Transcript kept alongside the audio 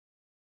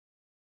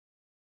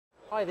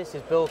Hi, this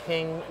is Bill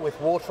King with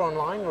Water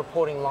Online,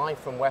 reporting live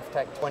from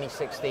WEFTEC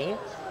 2016.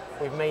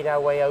 We've made our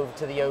way over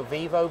to the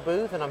Ovivo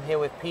booth, and I'm here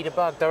with Peter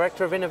Bugg,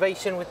 Director of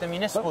Innovation with the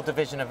Municipal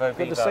Division of Ovivo.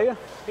 Good to see you.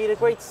 Peter,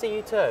 great to see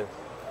you too.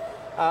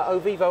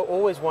 Ovivo,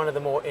 always one of the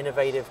more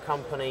innovative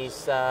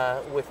companies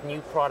with new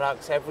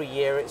products every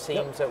year, it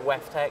seems, at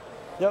WEFTEC.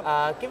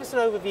 Give us an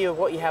overview of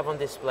what you have on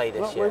display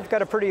this year. We've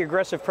got a pretty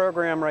aggressive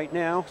program right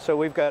now, so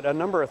we've got a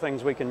number of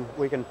things we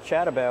can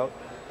chat about.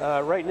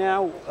 Right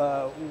now,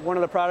 one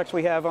of the products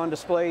we have on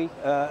display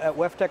at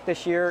WEFTEC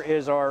this year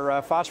is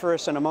our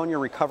phosphorus and ammonia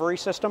recovery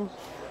system.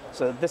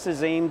 So this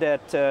is aimed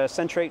at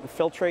centrate and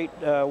filtrate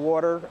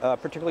water,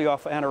 particularly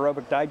off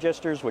anaerobic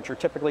digesters, which are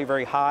typically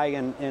very high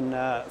in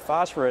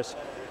phosphorus.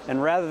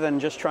 And rather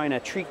than just trying to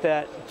treat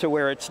that to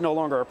where it's no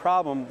longer a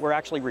problem, we're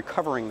actually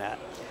recovering that.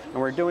 And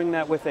we're doing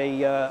that with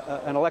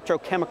an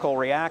electrochemical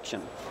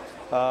reaction.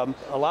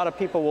 A lot of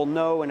people will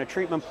know in a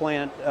treatment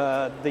plant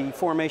the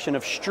formation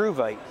of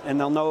struvite, and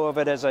they'll know of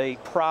it as a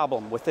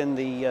problem within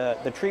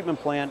the treatment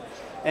plant.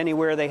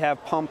 Anywhere they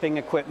have pumping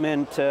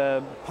equipment,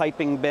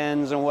 piping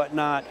bends and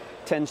whatnot,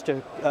 tends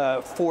to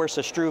force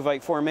a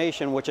struvite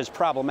formation, which is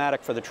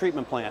problematic for the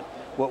treatment plant.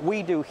 What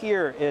we do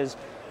here is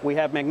we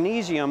have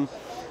magnesium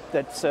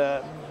that's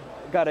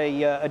got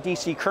a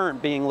DC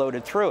current being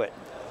loaded through it.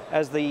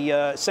 As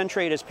the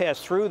centrate is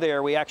passed through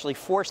there, we actually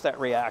force that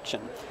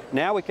reaction.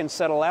 Now we can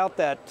settle out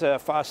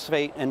that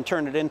phosphate and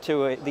turn it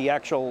into the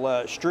actual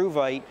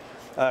struvite,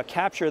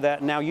 capture that,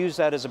 and now use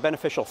that as a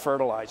beneficial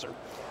fertilizer.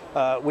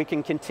 We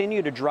can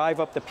continue to drive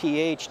up the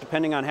pH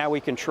depending on how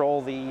we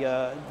control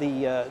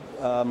the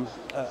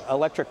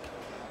electric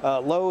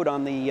load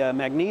on the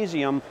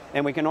magnesium,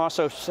 and we can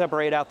also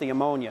separate out the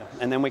ammonia,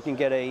 and then we can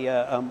get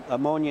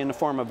ammonia in the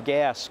form of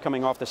gas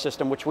coming off the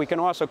system, which we can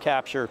also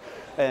capture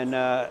and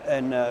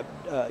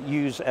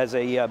use as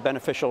a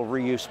beneficial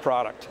reuse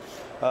product.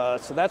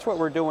 So that's what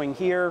we're doing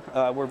here.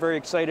 We're very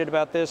excited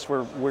about this.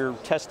 We're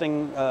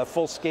testing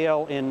full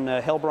scale in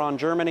Heilbronn,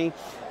 Germany.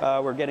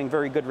 We're getting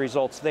very good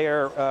results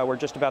there. We're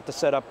just about to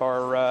set up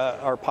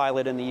our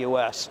pilot in the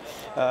US.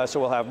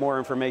 So we'll have more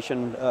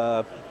information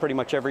pretty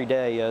much every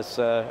day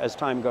as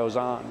time goes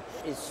on.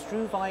 Is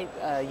struvite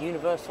a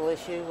universal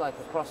issue, like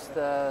across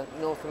the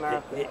North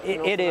America?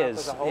 It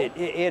is.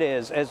 It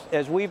is.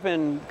 As we've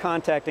been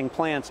contacting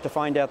plants to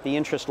find out the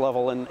interest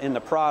level in the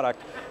product,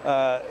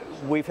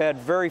 we've had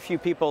very few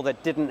people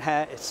that didn't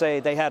say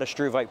they had a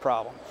struvite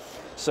problem.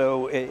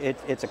 So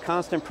it's a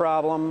constant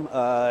problem.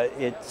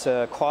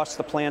 It costs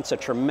the plants a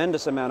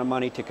tremendous amount of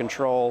money to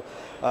control.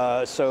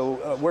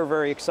 So we're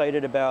very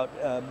excited about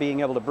being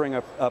able to bring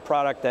a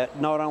product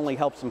that not only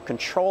helps them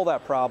control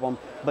that problem,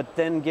 but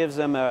then gives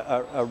them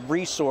a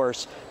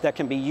resource that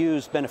can be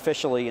used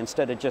beneficially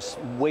instead of just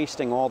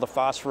wasting all the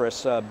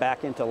phosphorus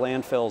back into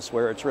landfills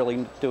where it's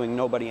really doing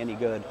nobody any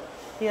good.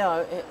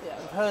 Yeah,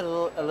 I've heard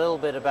a little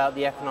bit about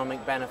the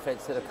economic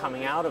benefits that are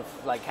coming out of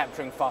like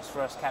capturing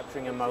phosphorus,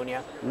 capturing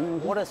ammonia. Mm-hmm.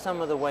 What are some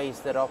of the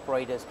ways that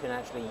operators can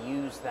actually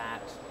use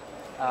that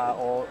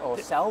or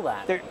sell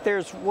that?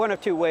 There's one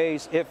of two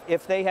ways.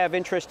 If they have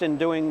interest in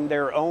doing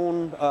their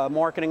own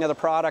marketing of the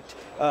product,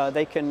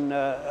 they can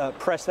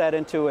press that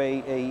into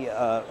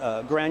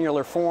a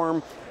granular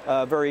form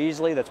very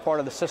easily. That's part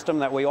of the system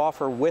that we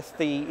offer with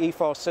the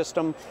ePhos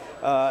system,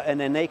 and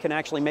then they can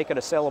actually make it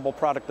a sellable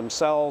product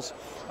themselves.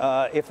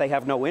 If they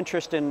have no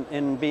interest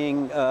in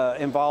being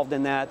involved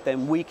in that,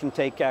 then we can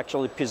take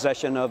actually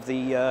possession of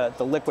the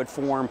liquid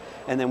form,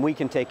 and then we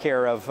can take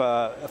care of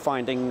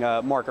finding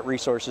market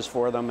resources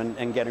for them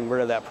and getting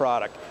rid of that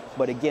product.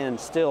 But again,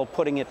 still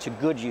putting it to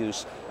good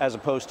use as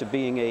opposed to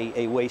being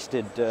a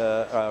wasted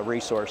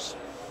resource.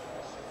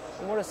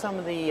 What are some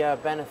of the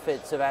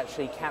benefits of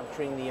actually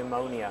capturing the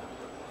ammonia?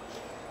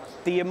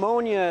 The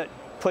ammonia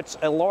puts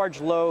a large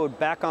load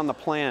back on the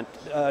plant.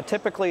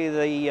 Typically,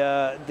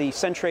 the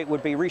centrate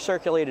would be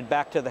recirculated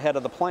back to the head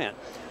of the plant.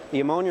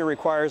 The ammonia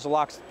requires a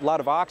lot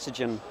of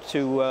oxygen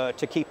to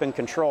keep in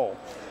control.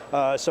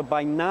 So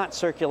by not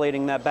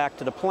circulating that back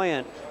to the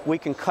plant, we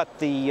can cut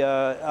the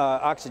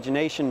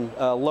oxygenation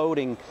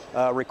loading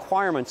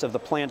requirements of the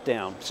plant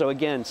down. So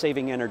again,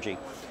 saving energy.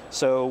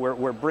 So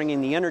we're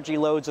bringing the energy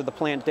loads of the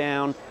plant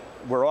down.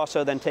 We're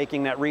also then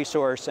taking that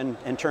resource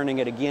and turning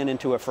it again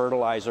into a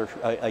fertilizer,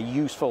 a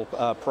useful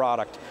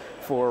product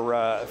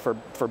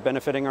for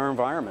benefiting our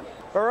environment.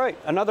 All right,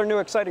 another new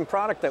exciting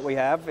product that we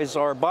have is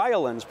our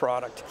BioLeNz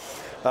product.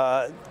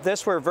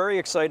 This we're very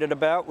excited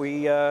about.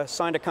 We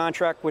signed a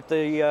contract with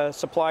the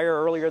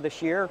supplier earlier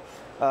this year.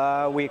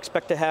 We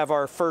expect to have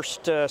our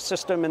first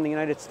system in the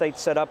United States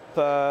set up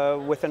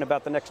within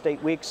about the next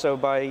 8 weeks. So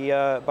by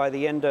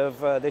the end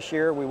of this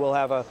year, we will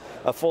have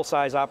a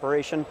full-size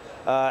operation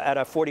at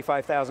a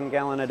 45,000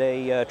 gallon a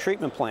day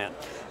treatment plant.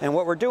 And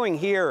what we're doing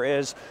here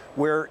is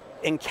we're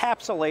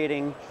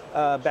encapsulating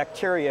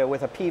bacteria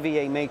with a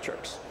PVA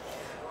matrix.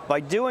 By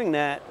doing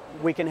that,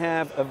 we can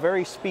have a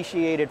very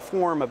speciated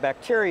form of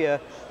bacteria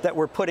that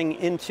we're putting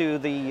into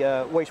the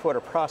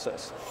wastewater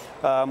process.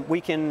 We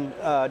can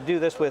do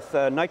this with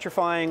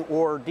nitrifying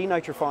or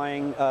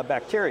denitrifying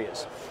bacteria.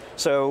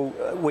 So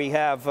we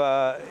have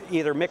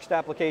either mixed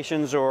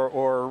applications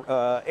or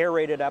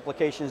aerated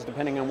applications,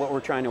 depending on what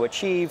we're trying to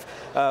achieve.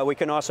 We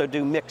can also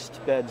do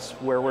mixed beds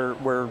where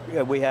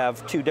we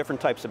have two different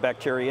types of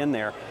bacteria in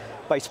there.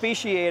 By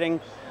speciating,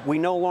 we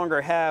no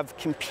longer have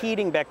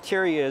competing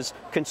bacteria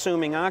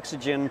consuming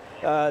oxygen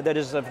that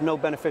is of no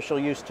beneficial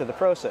use to the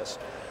process.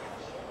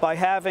 By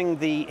having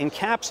the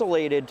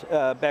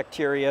encapsulated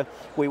bacteria,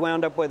 we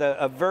wound up with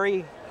a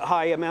very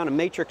high amount of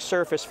matrix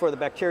surface for the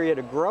bacteria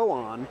to grow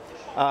on,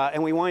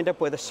 and we wind up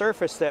with a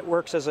surface that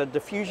works as a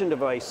diffusion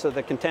device so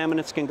the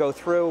contaminants can go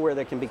through where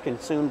they can be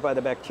consumed by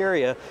the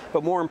bacteria,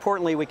 but more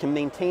importantly, we can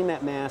maintain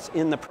that mass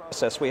in the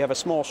process. We have a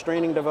small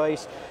straining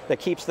device that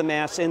keeps the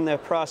mass in the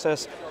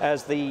process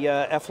as the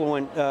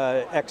effluent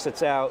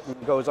exits out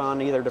and goes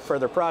on either to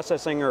further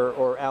processing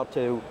or out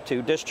to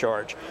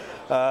discharge.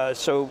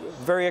 So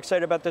very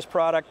excited about this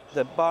product.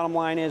 The bottom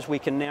line is we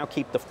can now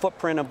keep the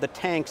footprint of the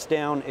tanks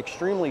down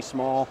extremely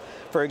small.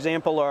 For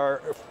example,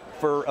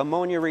 for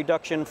ammonia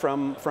reduction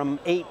from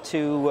 8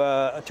 to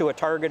a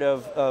target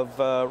of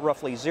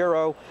roughly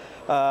 0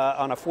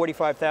 on a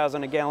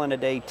 45,000 gallon a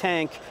day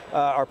tank,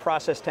 our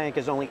process tank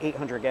is only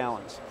 800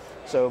 gallons.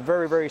 So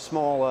very, very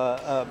small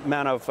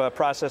amount of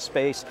process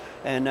space,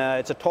 and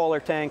it's a taller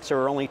tank, so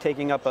we're only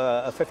taking up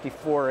a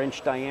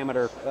 54-inch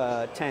diameter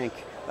tank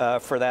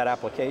for that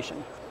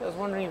application. I was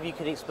wondering if you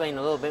could explain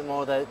a little bit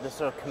more the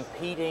sort of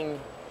competing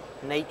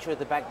nature of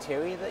the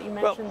bacteria that you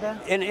mentioned there?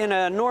 In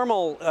a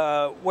normal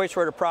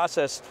wastewater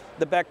process,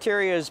 the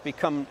bacteria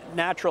become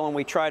natural, and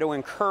we try to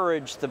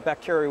encourage the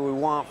bacteria we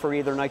want for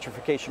either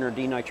nitrification or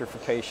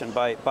denitrification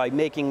by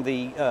making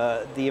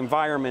the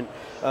environment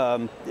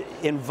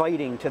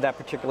inviting to that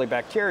particular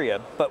bacteria.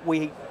 But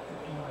we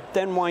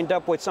then wind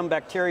up with some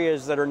bacteria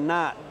that are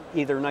not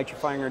either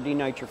nitrifying or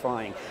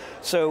denitrifying.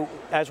 So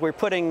as we're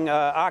putting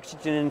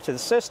oxygen into the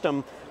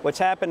system, what's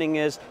happening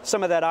is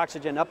some of that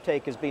oxygen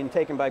uptake is being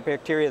taken by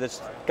bacteria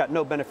that's got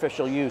no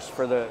beneficial use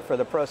for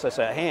the process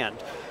at hand.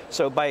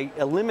 So by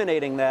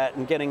eliminating that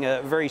and getting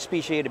a very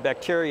speciated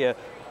bacteria,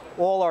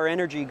 all our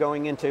energy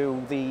going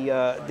into the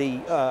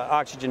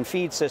oxygen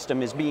feed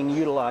system is being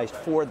utilized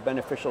for the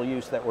beneficial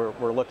use that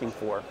we're looking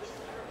for.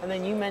 And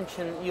then you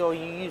mentioned, you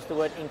used the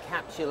word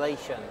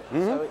encapsulation.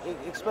 Mm-hmm. So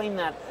explain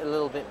that a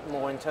little bit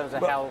more in terms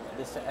of how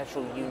this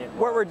actual unit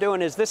works. What we're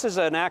doing is this is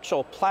an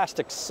actual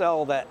plastic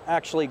cell that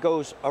actually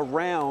goes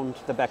around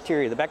the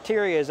bacteria. The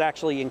bacteria is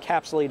actually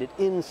encapsulated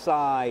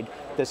inside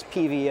this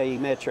PVA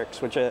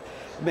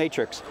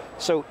matrix,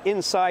 So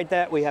inside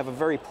that we have a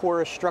very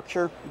porous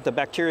structure. The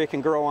bacteria can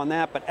grow on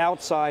that, but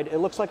outside it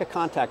looks like a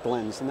contact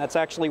lens, and that's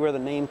actually where the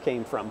name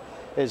came from.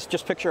 Is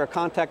just picture a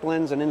contact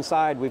lens, and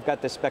inside we've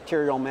got this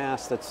bacterial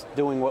mass that's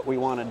doing what we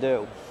want to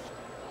do.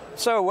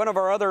 So one of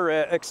our other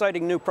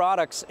exciting new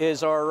products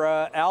is our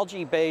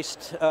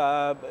algae-based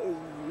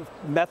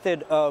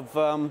method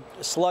of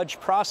sludge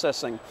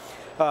processing.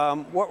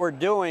 What we're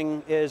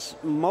doing is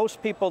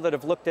most people that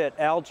have looked at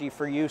algae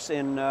for use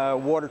in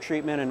water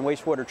treatment and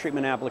wastewater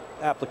treatment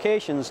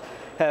applications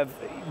have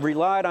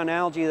relied on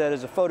algae that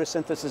is a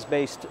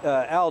photosynthesis-based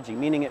algae,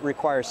 meaning it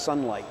requires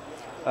sunlight.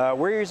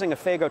 We're using a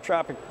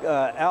Phagotrophic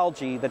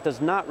algae that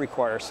does not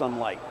require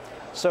sunlight.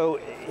 So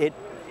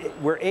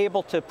we're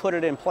able to put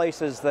it in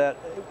places that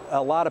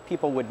a lot of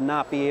people would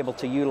not be able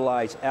to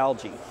utilize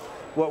algae.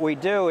 What we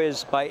do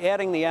is by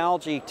adding the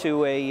algae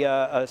to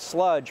a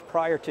sludge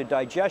prior to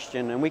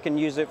digestion, and we can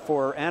use it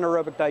for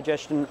anaerobic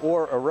digestion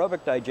or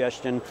aerobic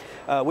digestion,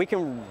 we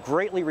can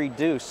greatly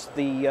reduce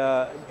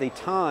the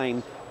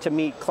time to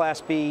meet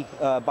Class B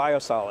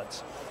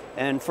biosolids.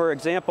 And for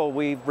example,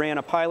 we ran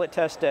a pilot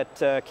test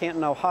at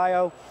Canton,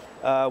 Ohio.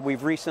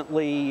 We've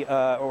recently,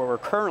 or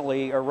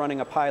currently, are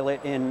running a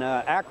pilot in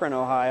Akron,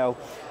 Ohio,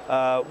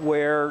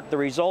 where the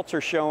results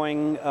are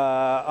showing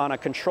on a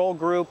control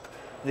group,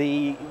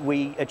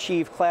 we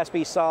achieved Class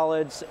B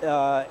solids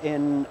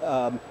in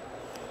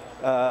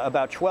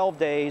about 12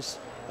 days,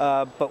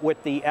 but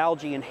with the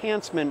algae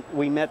enhancement,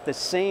 we met the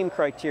same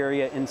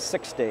criteria in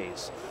 6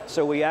 days.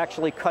 So we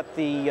actually cut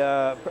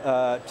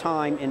the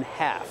time in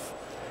half.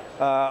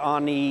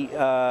 On the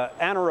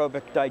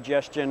anaerobic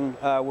digestion,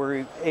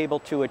 we're able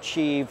to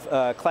achieve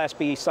Class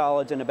B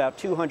solids in about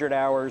 200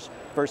 hours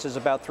versus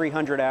about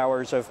 300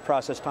 hours of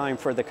process time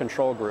for the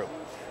control group.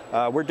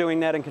 We're doing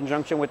that in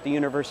conjunction with the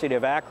University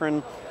of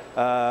Akron.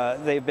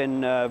 They've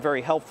been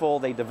very helpful.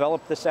 They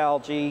developed this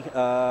algae,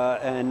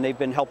 and they've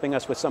been helping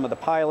us with some of the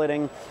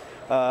piloting.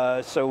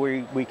 So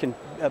we can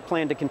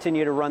plan to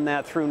continue to run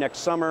that through next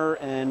summer,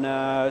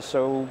 and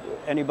so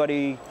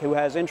anybody who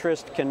has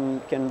interest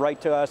can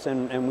write to us,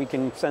 and we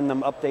can send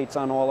them updates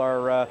on all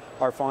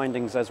our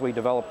findings as we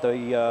develop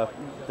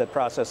the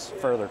process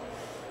further.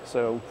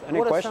 So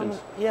any questions?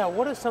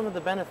 What are some of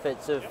the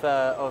benefits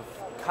of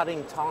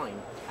cutting time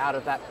out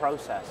of that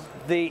process?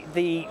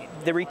 The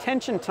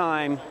retention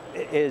time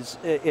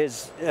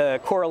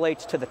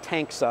correlates to the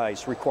tank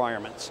size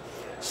requirements.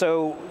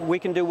 So we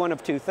can do one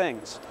of two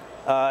things.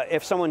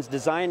 If someone's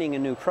designing a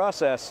new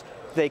process,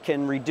 they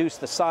can reduce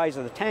the size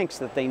of the tanks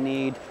that they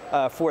need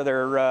for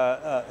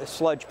their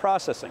sludge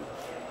processing.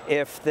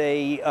 If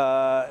they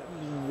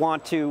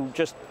want to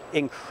just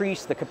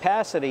increase the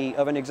capacity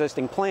of an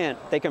existing plant,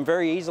 they can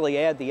very easily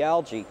add the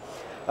algae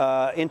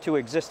into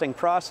existing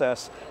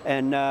process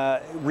and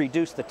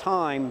reduce the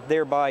time,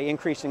 thereby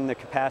increasing the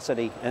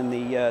capacity and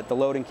the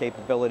loading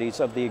capabilities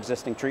of the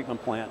existing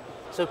treatment plant.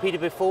 So Peter,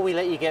 before we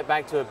let you get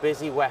back to a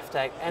busy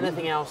WEFTEC,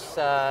 anything else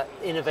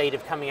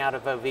innovative coming out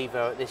of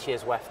Ovivo at this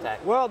year's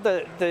WEFTEC? Well,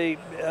 the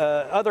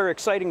other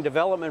exciting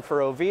development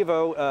for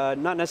Ovivo,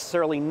 not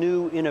necessarily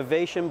new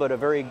innovation, but a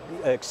very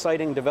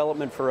exciting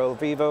development for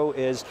Ovivo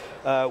is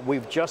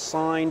we've just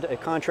signed a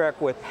contract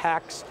with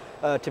PAX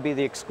to be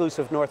the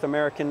exclusive North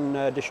American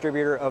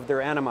distributor of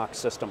their Animox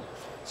system.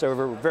 So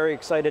we're very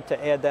excited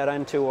to add that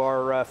into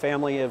our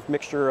family of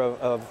mixture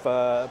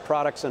of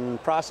products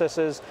and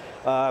processes,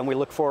 and we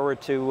look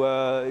forward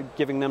to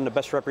giving them the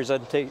best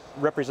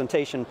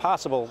representation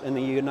possible in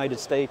the United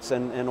States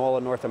and all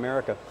of North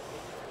America.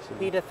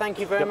 Peter, thank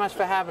you very much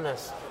for having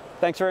us.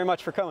 Thanks very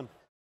much for coming.